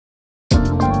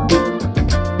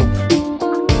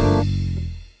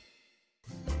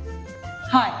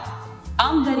Hi,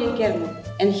 I'm Daria German,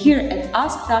 and here at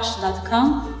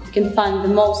AskDasha.com you can find the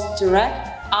most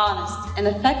direct, honest, and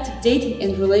effective dating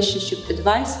and relationship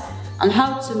advice on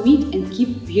how to meet and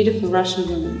keep beautiful Russian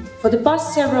women. For the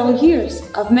past several years,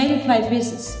 I've made it my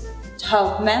business to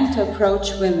help men to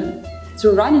approach women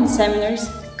through running seminars,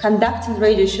 conducting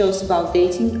radio shows about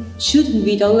dating, shooting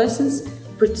video lessons,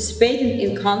 participating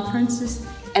in conferences,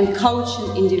 and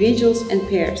coaching individuals and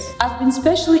pairs. I've been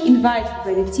specially invited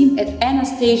by the team at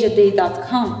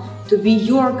Anastasiadate.com to be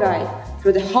your guide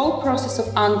through the whole process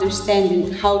of understanding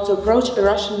how to approach a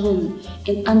Russian woman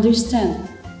and understand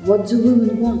what do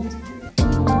women want.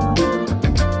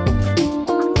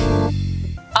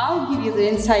 I'll give you the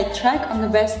inside track on the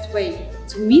best way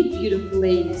to meet beautiful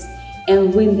ladies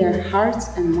and win their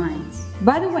hearts and minds.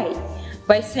 By the way,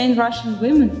 by saying Russian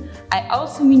women, I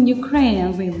also mean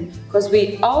Ukrainian women, because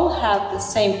we all have the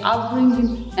same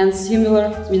upbringing and similar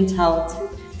mentality.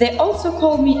 They also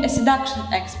call me a seduction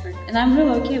expert, and I'm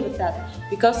really okay with that,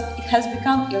 because it has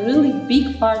become a really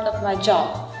big part of my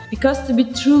job. Because to be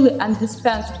truly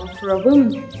indispensable for a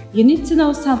woman, you need to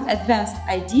know some advanced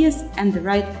ideas and the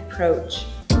right approach.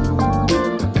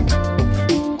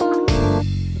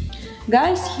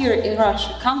 Guys here in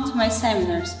Russia come to my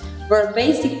seminars, where a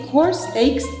basic course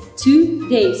takes 2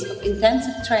 days of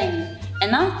intensive training,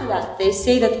 and after that they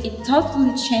say that it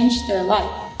totally changed their life.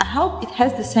 I hope it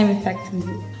has the same effect on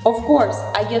you. Of course,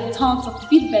 I get tons of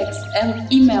feedbacks and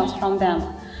emails from them,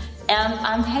 and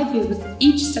I'm happy with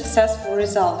each successful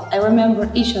result. I remember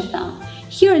each of them.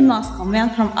 Here in Moscow, men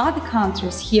from other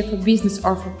countries here for business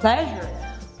or for pleasure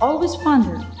always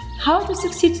wonder how to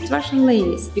succeed with Russian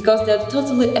ladies, because they're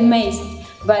totally amazed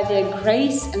by their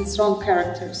grace and strong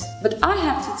characters. But I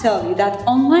have to tell you that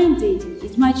online dating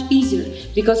is much easier,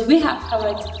 because we have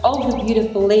collected all the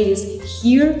beautiful ladies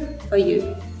here for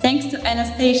you. Thanks to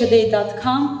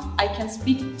Anastasiadate.com, I can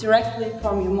speak directly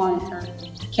from your monitor.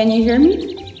 Can you hear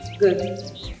me? Good.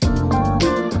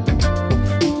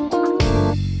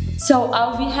 So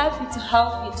I'll be happy to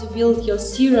help you to build your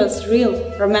serious, real,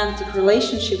 romantic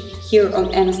relationship here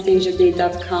on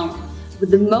Anastasiadate.com with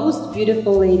the most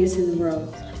beautiful ladies in the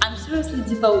world. I'm seriously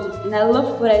devoted and I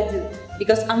love what I do,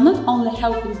 because I'm not only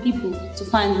helping people to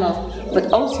find love,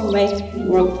 but also make the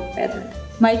world better.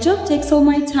 My job takes all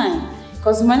my time,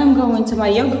 because when I'm going to my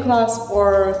yoga class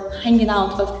or hanging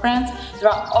out with friends, there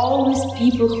are always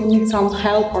people who need some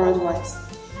help or advice.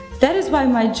 That is why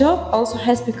my job also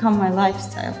has become my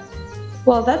lifestyle.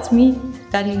 Well, that's me,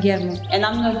 Daria German. And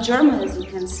I'm not German, as you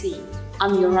can see.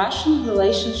 I'm your Russian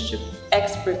relationship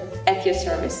expert at your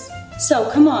service. So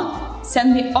come on,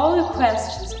 send me all your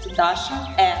questions to Dasha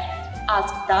at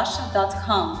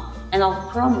AskDasha.com, and I'll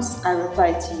promise I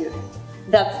reply to you.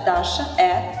 That's Dasha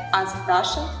at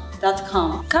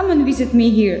AskDasha.com. Come and visit me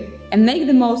here and make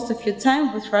the most of your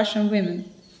time with Russian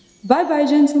women. Bye bye,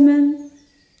 gentlemen!